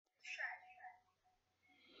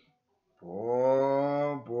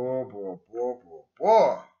Boy.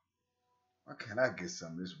 Why can't I get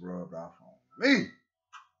some of this rubbed off on me?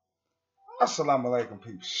 Assalamu alaikum,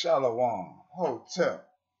 people. Shalom. Hotel.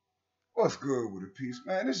 What's good with the peace,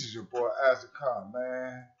 man? This is your boy, Isaac Khan,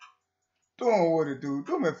 man. Doing what it do.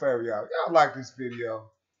 Do me a favor, y'all. Y'all like this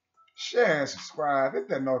video. Share and subscribe. Hit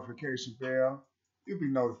that notification bell. You'll be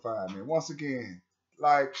notified, man. Once again,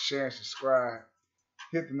 like, share, and subscribe.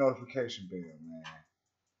 Hit the notification bell, man.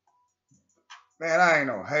 Man, I ain't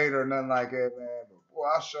no hater or nothing like that, man. But boy,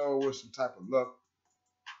 I sure wish some type of luck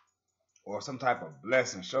or some type of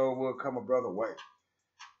blessing sure would come a brother way.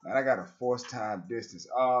 Man, I got a forced time distance.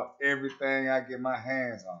 Everything I get my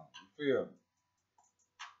hands on. You feel me?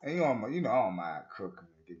 And you know I don't mind cooking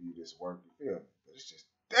and give you this work. You feel me? But it's just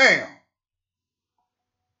damn.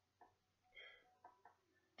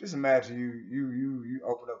 Just imagine you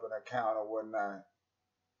open up an account or whatnot,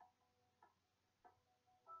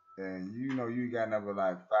 and you know you got number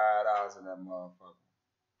like $5 in that motherfucker,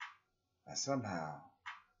 and somehow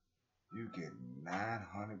you get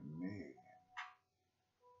 900 million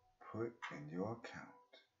put in your account.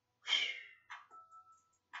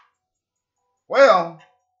 Well,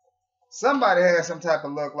 somebody had some type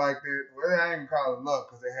of luck like that. Well, I ain't gonna call it luck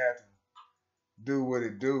because they had to do what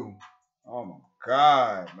it do. Oh my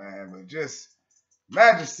God, man! But just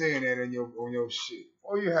imagine seeing that on your shit,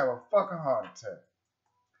 or you have a fucking heart attack.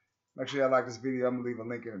 Make sure y'all like this video. I'm gonna leave a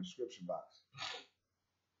link in the description box.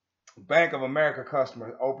 Bank of America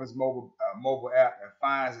customer opens mobile app and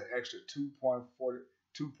finds an extra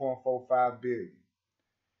 2.45 billion.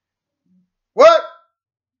 What?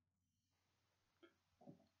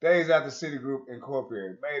 Days after Citigroup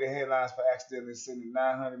Incorporated made the headlines for accidentally sending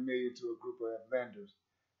 900 million to a group of lenders,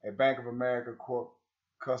 a Bank of America Corp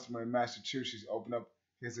customer in Massachusetts opened up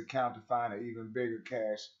his account to find an even bigger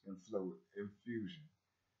cash infusion,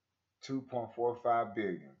 2.45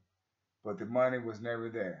 billion. But the money was never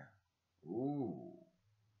there. Ooh.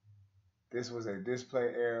 This was a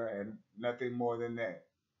display error and nothing more than that.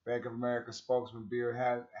 Bank of America spokesman Bill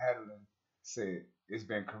Hadelin said it's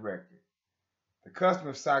been corrected. The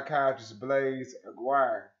customer psychiatrist Blaze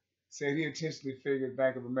Aguirre said he intentionally figured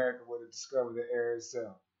Bank of America would have discovered the error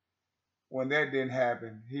itself. When that didn't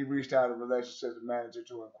happen, he reached out to the relationship manager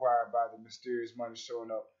to inquire about the mysterious money showing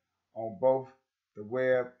up on both the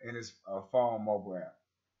web and his phone mobile app.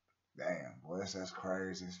 Damn, boy, that's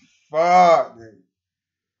crazy as fuck, dude.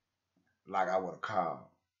 Like I would have called.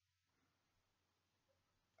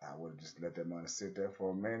 I would have just let that money sit there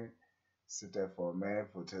for a minute. Sit there for a minute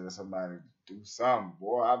for telling somebody to do something.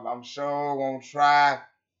 Boy, I'm sure gonna try.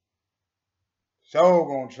 Sure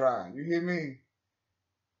gonna try. You hear me?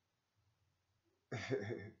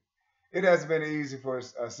 It hasn't been easy for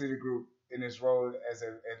Citigroup in its role as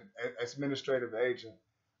an administrative agent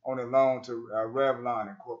on a loan to Revlon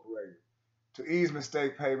Incorporated to ease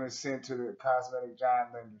mistake payments sent to the cosmetic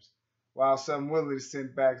giant lenders, while some willingly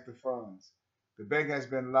sent back the funds. The bank has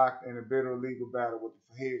been locked in a bitter legal battle with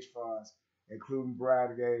the hedge funds, including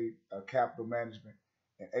Bradgate Capital Management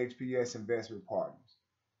and HPS Investment Partners,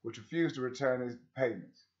 which refused to return its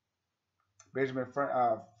payments. Benjamin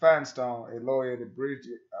Feinstein, a lawyer at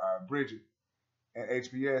Bridget and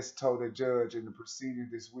HPS, told a judge in the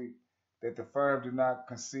proceedings this week that the firm did not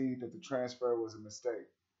concede that the transfer was a mistake.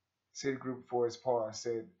 Citigroup, for its part,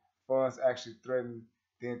 said funds actually threatened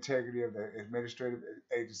the integrity of the administrative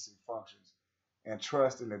agency functions and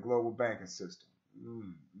trust in the global banking system.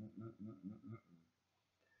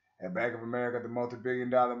 At Bank of America, the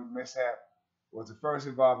multi-billion-dollar mishap was the first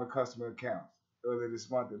involving customer accounts. Earlier this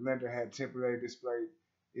month, the lender had temporarily displayed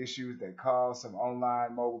issues that caused some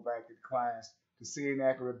online mobile banking clients to see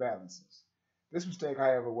inaccurate balances. This mistake,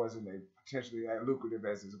 however, wasn't as potentially lucrative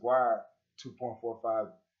as its Aguirre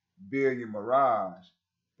 2.45 billion mirage.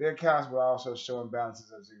 Their accounts were also showing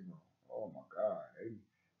balances of zero. Oh my God.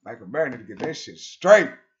 Bank of America need to get that shit straight.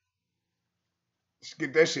 Let's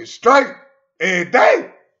get that shit straight. Every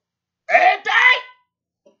day. Every day.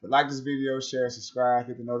 But like this video, share, subscribe,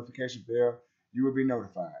 hit the notification bell. You will be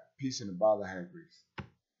notified. Peace in the ball of hair grease.